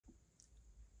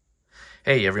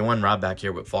Hey everyone, Rob back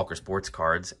here with Falker Sports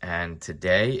Cards, and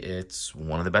today it's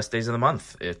one of the best days of the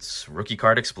month. It's Rookie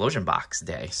Card Explosion Box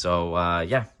Day. So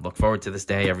yeah, look forward to this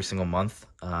day every single month.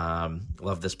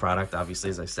 Love this product, obviously,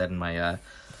 as I said in my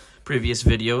previous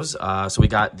videos. So we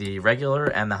got the regular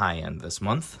and the high end this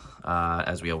month,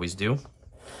 as we always do.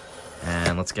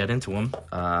 And let's get into them.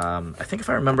 I think if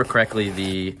I remember correctly,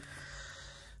 the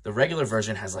regular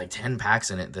version has like 10 packs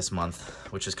in it this month,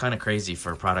 which is kind of crazy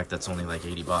for a product that's only like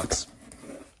 80 bucks.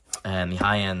 And the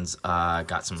high ends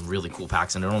got some really cool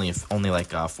packs, and they're only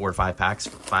like 4 or 5 packs,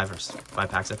 five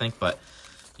packs I think. But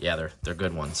yeah, they're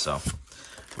good ones. So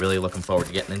really looking forward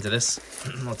to getting into this.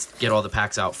 Let's get all the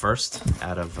packs out first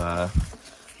out of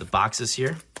the boxes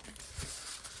here.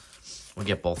 We'll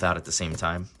get both out at the same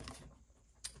time.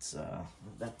 Let's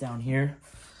move that down here,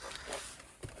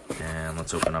 and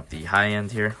let's open up the high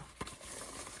end here.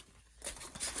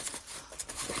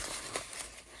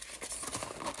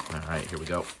 All right, here we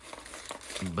go.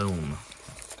 Boom.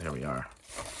 There we are.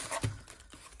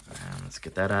 And let's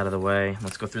get that out of the way.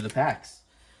 Let's go through the packs.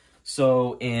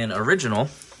 So in original,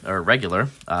 or regular,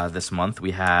 this month,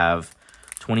 we have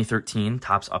 2013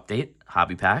 Topps Update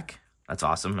Hobby Pack. That's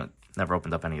awesome. I never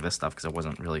opened up any of this stuff because I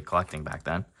wasn't really collecting back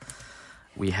then.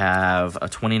 We have a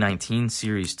 2019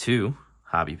 Series 2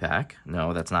 Hobby Pack.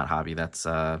 No, that's not Hobby. That's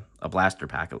a Blaster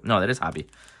Pack. No, that is Hobby.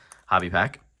 Hobby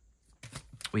Pack.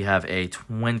 We have a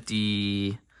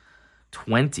 2020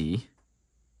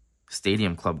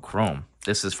 Stadium Club Chrome.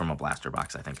 This is from a blaster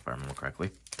box, I think, if I remember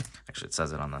correctly. Actually, it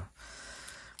says it on the...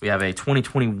 We have a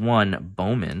 2021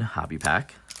 Bowman Hobby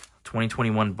Pack.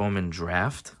 2021 Bowman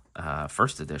Draft,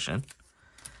 first edition.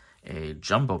 A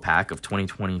Jumbo Pack of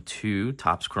 2022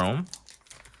 Topps Chrome.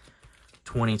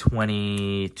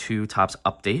 2022 Topps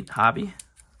Update Hobby.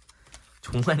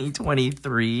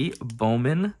 2023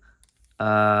 Bowman...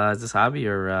 is this Hobby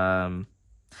or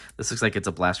this looks like it's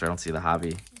a blaster? I don't see the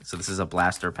Hobby. So this is a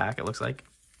blaster pack, it looks like.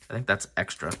 I think that's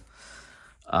extra.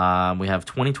 We have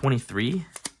 2023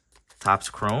 Topps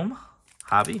Chrome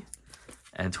Hobby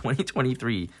and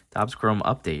 2023 Topps Chrome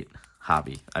Update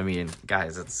Hobby. I mean,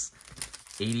 guys, it's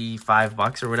 85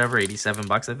 bucks or whatever, 87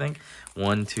 bucks, I think.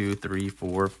 1, 2, 3,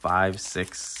 4, 5,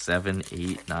 6, 7,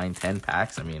 8, 9, 10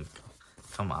 packs. I mean,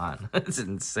 come on. It's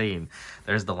insane.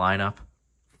 There's the lineup.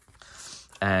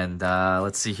 And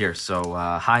let's see here. So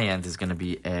high end is going to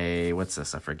be a, what's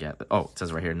this? I forget. Oh, it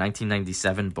says right here,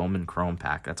 1997 Bowman Chrome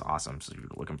Pack. That's awesome. So you're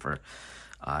looking for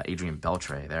Adrian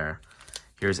Beltre there.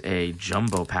 Here's a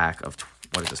Jumbo Pack of,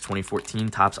 what is this, 2014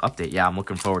 Topps Update. Yeah, I'm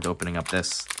looking forward to opening up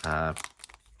this.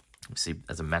 See,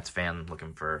 as a Mets fan,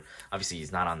 looking for, obviously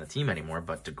he's not on the team anymore,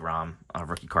 but DeGrom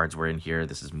rookie cards were in here.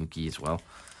 This is Mookie as well.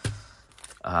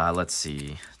 Let's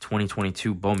see,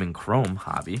 2022 Bowman Chrome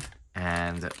Hobby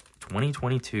and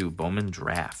 2022 Bowman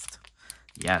Draft.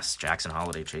 Yes, Jackson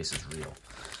Holiday Chase is real.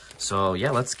 So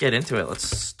yeah, let's get into it. Let's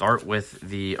start with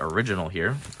the original here.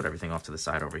 Let's put everything off to the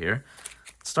side over here.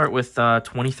 Let's start with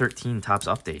 2013 Topps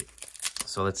Update.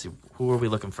 So let's see, who are we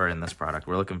looking for in this product?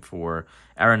 We're looking for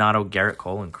Arenado, Garrett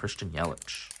Cole, and Christian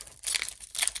Yelich.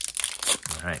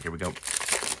 All right, here we go.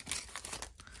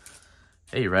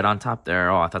 Hey, right on top there.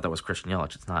 Oh, I thought that was Christian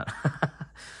Yelich. It's not.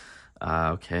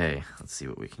 Okay, let's see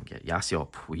what we can get.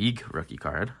 Yasiel Puig rookie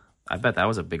card. I bet that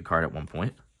was a big card at one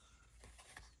point.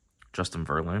 Justin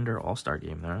Verlander all-star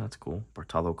game there. That's cool.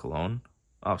 Bartolo Colon.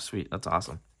 Oh, sweet. That's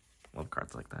awesome. Love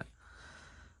cards like that.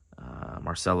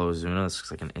 Marcelo Ozuna. This looks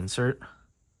like an insert.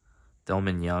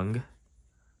 Delman Young.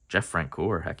 Jeff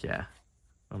Francoeur. Heck yeah.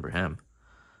 Remember him.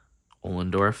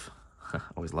 Ohlendorf.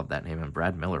 Always love that name. And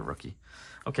Brad Miller rookie.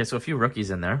 Okay, so a few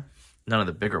rookies in there. None of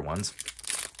the bigger ones.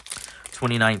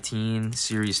 2019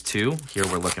 Series 2. Here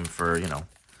we're looking for, you know,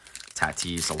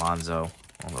 Tatis, Alonso,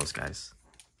 all those guys.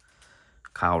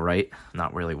 Kyle Wright,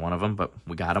 not really one of them, but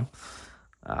we got him.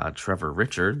 Trevor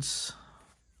Richards.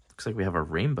 Looks like we have a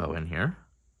rainbow in here.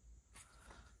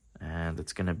 And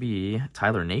it's going to be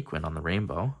Tyler Naquin on the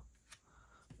rainbow.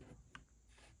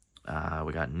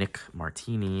 We got Nick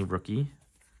Martini, rookie.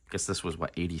 Guess this was,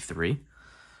 what, 83?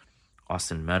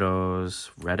 Austin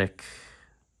Meadows, Reddick.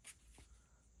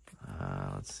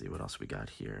 Let's see what else we got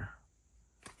here.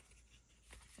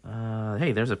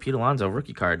 Hey, there's a Pete Alonso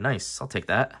rookie card. Nice. I'll take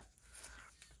that.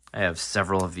 I have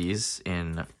several of these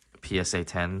in PSA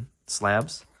 10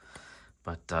 slabs,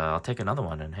 but I'll take another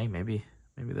one. And hey, maybe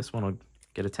this one will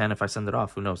get a 10 if I send it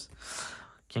off. Who knows?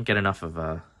 Can't get enough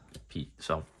of Pete.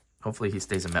 So hopefully he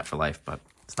stays a Met for life, but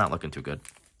it's not looking too good.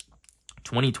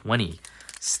 2020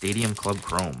 Stadium Club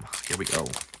Chrome. Here we go.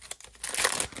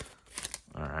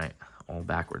 All right. All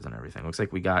backwards and everything. Looks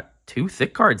like we got 2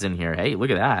 thick cards in here. Hey, look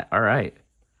at that. All right.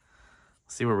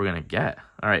 Let's see what we're going to get.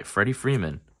 All right, Freddie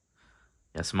Freeman.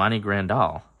 Yasmani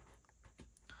Grandal.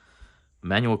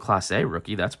 Emmanuel Clase,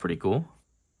 rookie. That's pretty cool.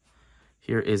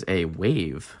 Here is a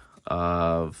wave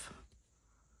of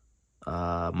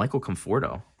Michael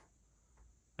Conforto.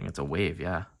 I think it's a wave,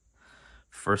 yeah.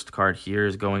 First card here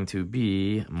is going to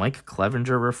be Mike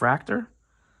Clevenger Refractor.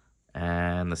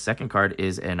 And the second card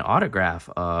is an autograph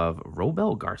of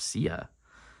Robel Garcia.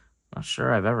 Not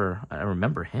sure I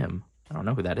remember him. I don't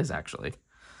know who that is, actually.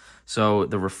 So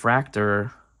the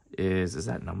refractor is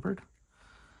that numbered?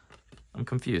 I'm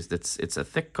confused. It's a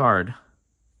thick card.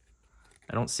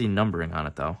 I don't see numbering on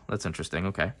it, though. That's interesting.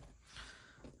 Okay.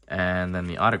 And then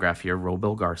the autograph here,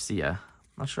 Robel Garcia.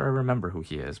 Not sure I remember who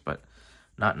he is, but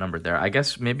not numbered there. I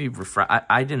guess maybe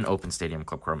I didn't open Stadium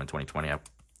Club Chrome in 2020,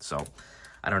 so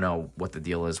I don't know what the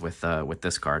deal is with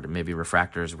this card. Maybe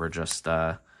refractors were just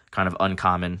kind of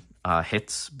uncommon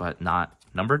hits, but not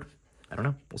numbered. I don't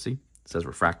know. We'll see. It says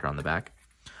refractor on the back.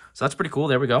 So that's pretty cool.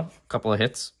 There we go. A couple of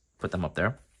hits. Put them up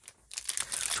there.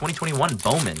 2021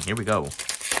 Bowman. Here we go.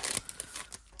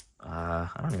 I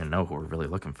don't even know who we're really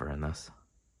looking for in this.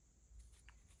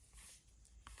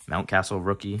 Mountcastle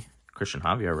rookie. Christian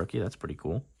Javier rookie. That's pretty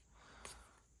cool.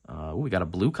 Ooh, we got a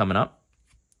blue coming up.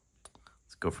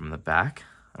 Let's go from the back.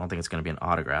 I don't think it's going to be an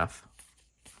autograph.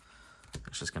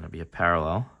 It's just going to be a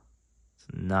parallel. It's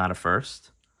not a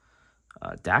first.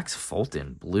 Dax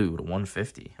Fulton, blue to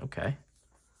 150. Okay.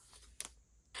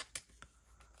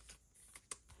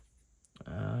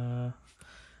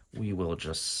 We will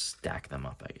just stack them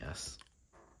up, I guess.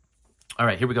 All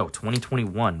right, here we go.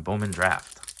 2021 Bowman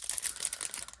Draft.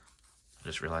 I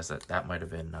just realized that might have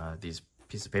been, these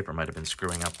pieces of paper might have been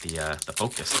screwing up the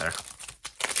focus there.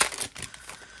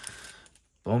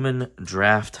 Bowman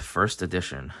Draft First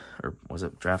Edition. Or was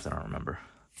it Draft? I don't remember.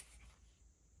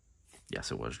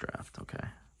 Yes, it was Draft. Okay.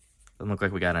 Doesn't look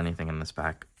like we got anything in this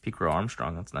pack. Pico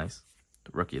Armstrong, that's nice.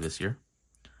 The rookie this year.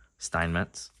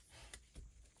 Steinmetz.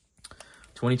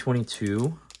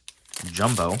 2022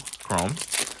 Jumbo Chrome.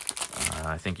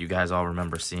 I think you guys all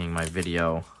remember seeing my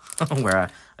video where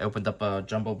I opened up a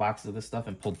jumbo box of this stuff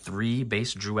and pulled 3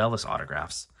 base Drew Ellis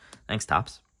autographs. Thanks,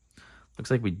 Topps. Looks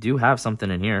like we do have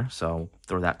something in here, so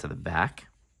throw that to the back.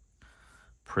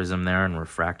 Prism there and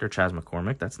refractor. Chas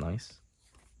McCormick, that's nice.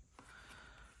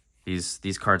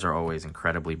 These cards are always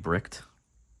incredibly bricked,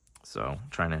 so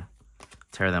trying to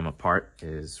tear them apart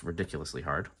is ridiculously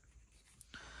hard.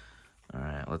 All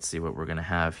right, let's see what we're going to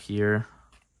have here.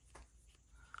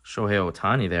 Shohei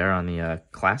Ohtani there on the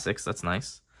Classics. That's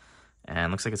nice.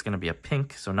 And looks like it's going to be a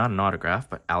pink, so not an autograph,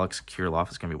 but Alex Kirilloff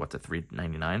is going to be, what, to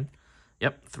 $3.99?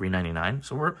 Yep, $3.99.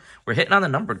 So we're hitting on the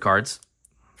numbered cards.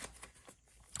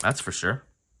 That's for sure.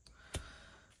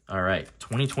 All right,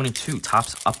 2022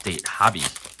 Topps Update Hobby.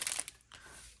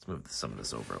 Let's move some of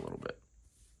this over a little bit.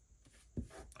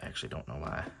 I actually don't know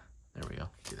why. There we go.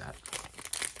 Do that.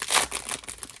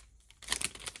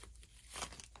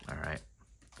 All right.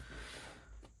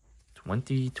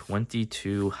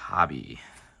 2022 Hobby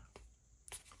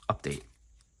Update.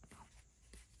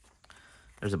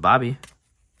 There's a Bobby.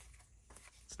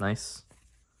 It's nice.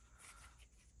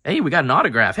 Hey, we got an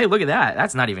autograph. Hey, look at that.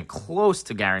 That's not even close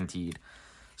to guaranteed.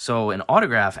 So an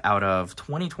autograph out of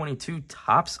 2022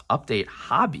 Topps Update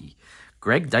Hobby.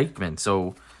 Greg Deichmann.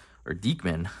 Or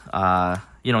Diekman.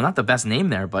 You know, not the best name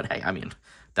there, but hey, I mean,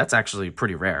 that's actually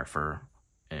pretty rare for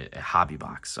a hobby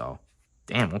box. So,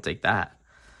 damn, we'll take that.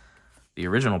 The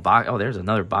original box. Oh, there's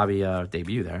another Bobby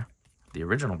debut there. The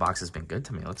original box has been good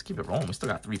to me. Let's keep it rolling. We still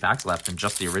got 3 packs left in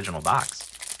just the original box.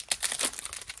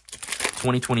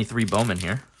 2023 Bowman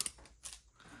here.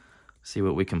 See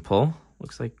what we can pull.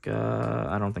 Looks like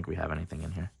I don't think we have anything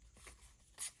in here.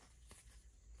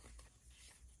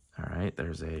 All right,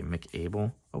 there's a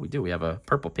McAble. Oh, we do. We have a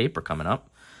purple paper coming up.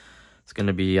 It's going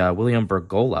to be William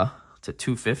Bergolla to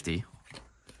 250.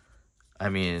 I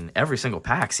mean, every single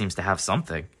pack seems to have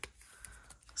something.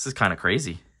 This is kind of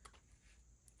crazy.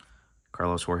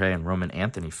 Carlos Jorge and Roman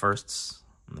Anthony firsts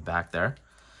on the back there.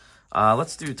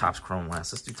 Let's do Topps Chrome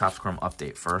last. Let's do Topps Chrome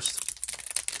Update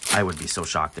first. I would be so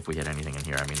shocked if we hit anything in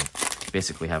here. I mean,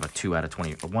 basically have a 2 out of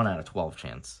 20, or 1 out of 12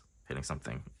 chance hitting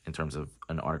something in terms of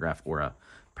an autograph or a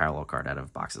parallel card out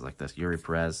of boxes like this. Yuri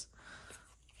Perez.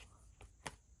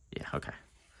 Yeah, okay.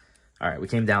 All right, we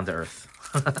came down to earth.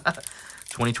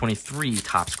 2023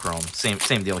 Topps Chrome.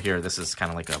 Same deal here. This is kind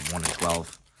of like a 1 in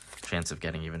 12 chance of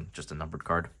getting even just a numbered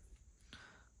card.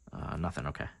 Nothing,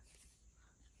 okay.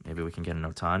 Maybe we can get an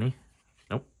Ohtani.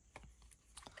 Nope.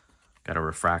 Got a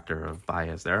refractor of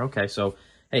Baez there. Okay, so,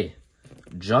 hey,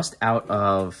 just out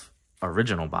of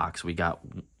original box, we got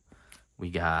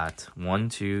 1,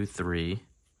 2, 3,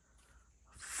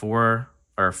 4,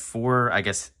 I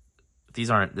guess,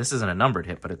 This isn't a numbered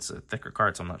hit, but it's a thicker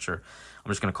card, so I'm not sure.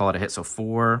 I'm just going to call it a hit. So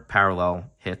 4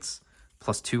 parallel hits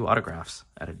plus 2 autographs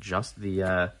out of just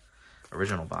the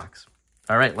original box.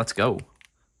 All right, let's go.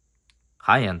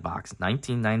 High-end box,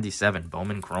 1997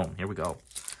 Bowman Chrome. Here we go.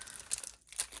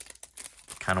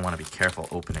 Kind of want to be careful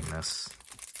opening this,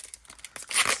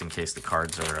 just in case the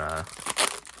cards are,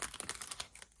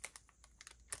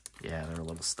 yeah, they're a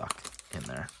little stuck in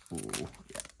there. Ooh,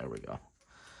 yeah, there we go.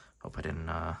 Hope I didn't,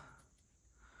 all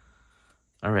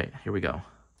right, here we go.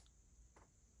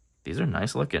 These are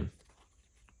nice looking.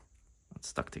 It's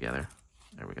stuck together.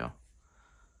 There we go.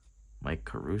 Mike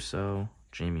Caruso,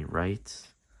 Jamie Wright,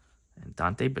 and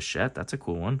Dante Bichette. That's a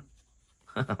cool one.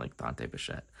 I like Dante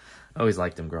Bichette. I always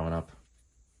liked him growing up.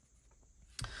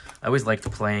 I always liked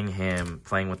playing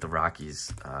with the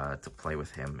Rockies, to play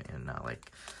with him in,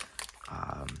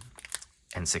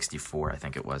 N64, I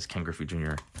think it was. Ken Griffey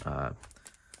Jr., the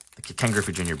Ken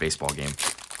Griffey Jr. baseball game.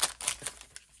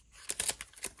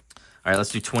 All right,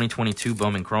 let's do 2022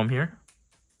 Bowman Chrome here.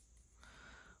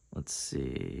 Let's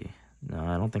see. No,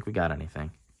 I don't think we got anything.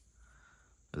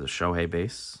 There's a Shohei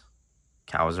base.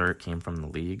 Cowser came from the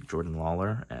league. Jordan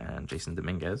Lawler and Jason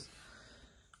Dominguez.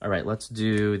 All right, let's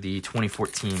do the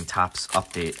 2014 Topps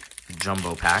Update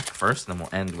Jumbo Pack first. Then we'll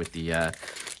end with the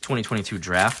 2022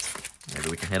 Draft. Maybe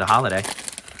we can hit a holiday.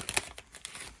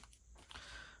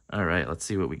 All right, let's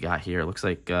see what we got here. It looks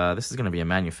like this is going to be a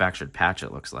manufactured patch,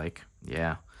 it looks like.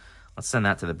 Yeah. Let's send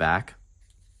that to the back.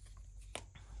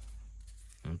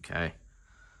 Okay.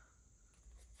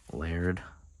 Laird.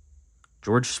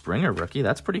 George Springer, rookie.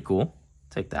 That's pretty cool.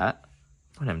 Take that.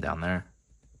 Put him down there.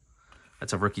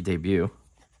 That's a rookie debut.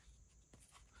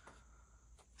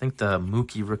 I think the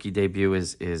Mookie rookie debut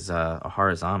is a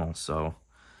horizontal, so,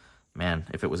 man,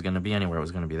 if it was going to be anywhere, it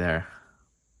was going to be there.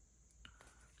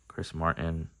 Chris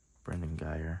Martin, Brendan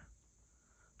Geyer,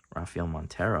 Rafael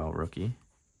Montero, rookie.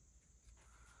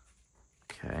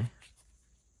 Okay.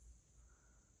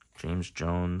 James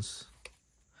Jones.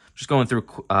 Just going through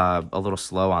a little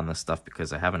slow on this stuff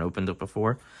because I haven't opened it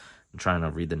before. I'm trying to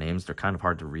read the names. They're kind of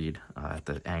hard to read at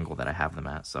the angle that I have them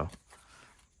at, so.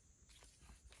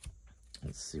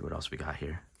 Let's see what else we got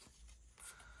here.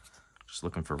 Just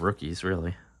looking for rookies,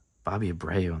 really. Bobby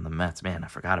Abreu on the Mets. Man, I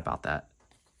forgot about that.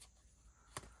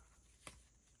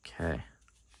 Okay.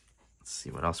 Let's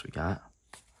see what else we got.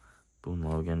 Boone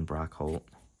Logan, Brock Holt.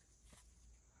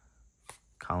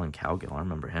 Colin Cowgill, I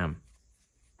remember him.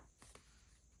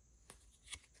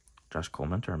 Josh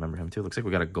Coleman, I remember him too. Looks like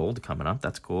we got a gold coming up.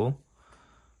 That's cool.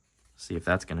 See if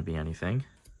that's going to be anything.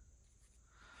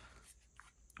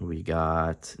 We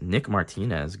got Nick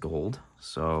Martinez gold.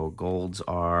 So golds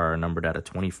are numbered out of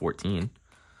 2014.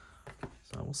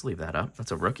 So we'll leave that up.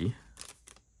 That's a rookie.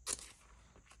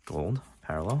 Gold,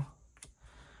 parallel.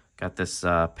 Got this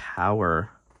power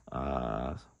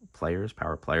players.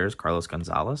 Carlos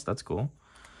Gonzalez. That's cool.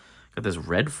 Got this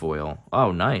red foil.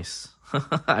 Oh, nice.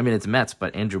 I mean, it's Mets,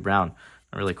 but Andrew Brown.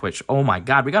 Not really quite sure. Oh, my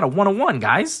God. We got a 101,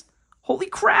 guys. Holy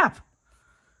crap.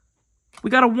 We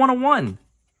got a 101.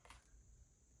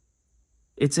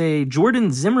 It's a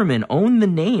Jordan Zimmerman, own the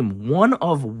name, 1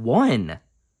 of 1.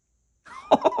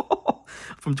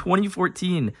 From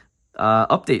 2014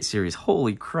 update series.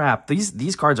 Holy crap.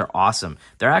 These cards are awesome.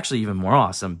 They're actually even more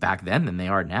awesome back then than they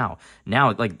are now.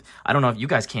 Now, like, I don't know if you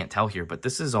guys can't tell here, but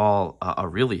this is all a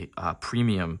really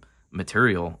premium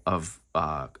material of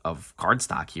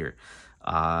cardstock here.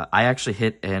 I actually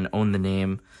hit and own the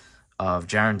name of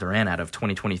Jarren Duran out of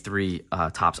 2023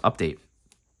 Topps Update.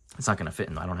 It's not going to fit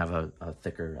in. I don't have a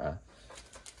thicker...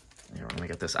 here, let me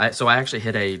get this. So I actually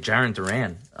hit a Jarren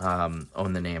Duran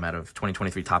own the name out of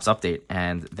 2023 Topps Update,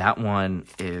 and that one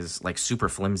is like super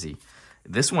flimsy.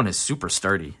 This one is super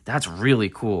sturdy. That's really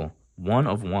cool. 1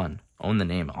 of 1. Own the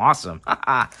name. Awesome.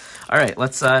 All right,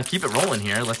 let's keep it rolling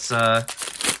here. Let's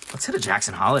hit a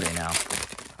Jackson Holiday now.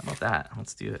 How about that?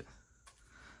 Let's do it.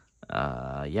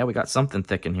 Yeah, we got something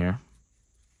thick in here.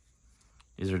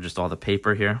 These are just all the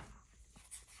paper here.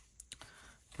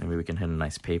 Maybe we can hit a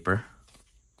nice paper.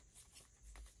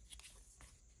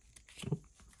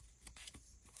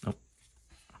 Nope.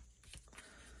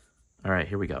 All right,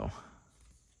 here we go.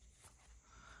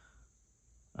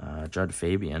 Judd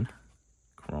Fabian,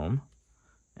 chrome,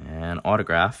 and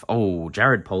autograph. Oh,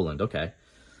 Jared Poland. Okay.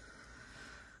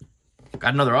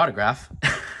 Got another autograph.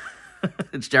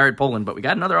 It's Jared Poland, but we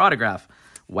got another autograph.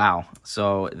 Wow.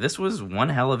 So this was one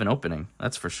hell of an opening.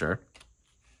 That's for sure.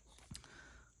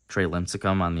 Trey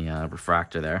Lincecum on the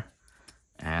refractor there.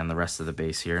 And the rest of the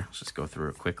base here. Let's just go through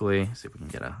it quickly. See if we can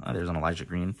get a... Oh, there's an Elijah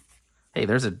Green. Hey,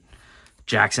 there's a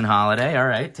Jackson Holiday. All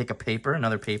right, take a paper,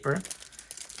 another paper.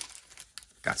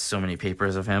 Got so many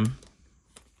papers of him.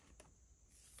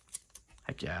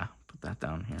 Heck yeah. Put that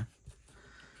down here.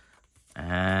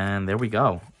 And there we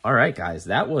go. All right, guys.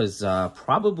 That was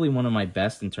probably one of my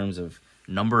best in terms of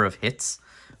number of hits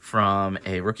from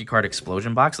a rookie card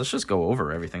explosion box. Let's just go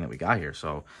over everything that we got here.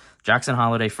 So Jackson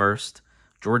Holiday first,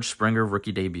 George Springer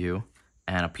rookie debut,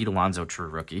 and a Pete Alonso true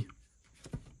rookie.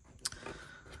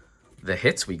 The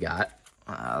hits we got,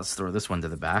 let's throw this one to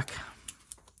the back.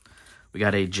 We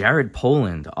got a Jared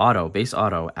Poland base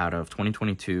auto out of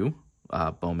 2022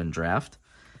 Bowman draft.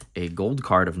 A gold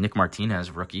card of Nick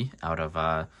Martinez rookie out of,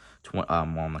 well,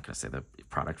 I'm not going to say the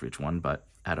product for each one, but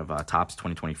out of Topps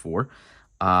 2024.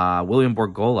 William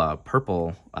Borgola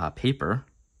purple paper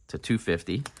to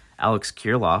 250. Alex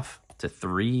Kirilloff to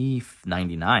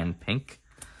 399 pink.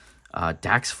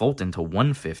 Dax Fulton to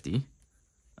 150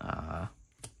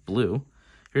 blue.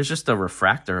 Here's just a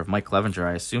refractor of Mike Clevenger.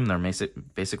 I assume they're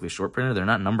basically short printed. They're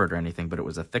not numbered or anything, but it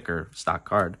was a thicker stock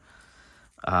card.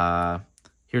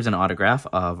 Here's an autograph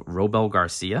of Robel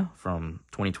Garcia from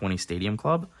 2020 Stadium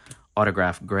Club.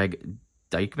 Autograph Greg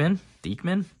Deichmann,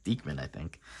 I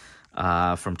think,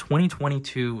 from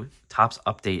 2022 Topps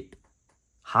Update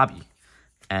Hobby.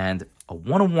 And a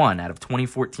 101 out of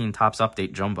 2014 Topps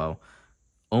Update Jumbo.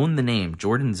 Own the name,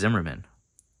 Jordan Zimmerman.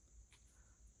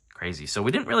 Crazy. So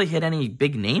we didn't really hit any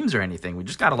big names or anything. We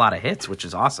just got a lot of hits, which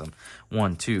is awesome.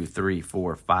 1, 2, 3,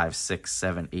 4, 5, 6,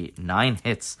 7, 8, 9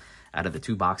 hits out of the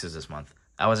 2 boxes this month.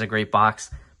 That was a great box.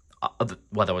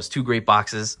 Well, that was 2 great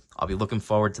boxes. I'll be looking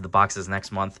forward to the boxes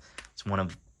next month. It's one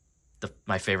of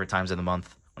my favorite times of the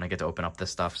month when I get to open up this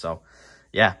stuff. So,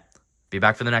 yeah, be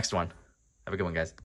back for the next one. Have a good one, guys.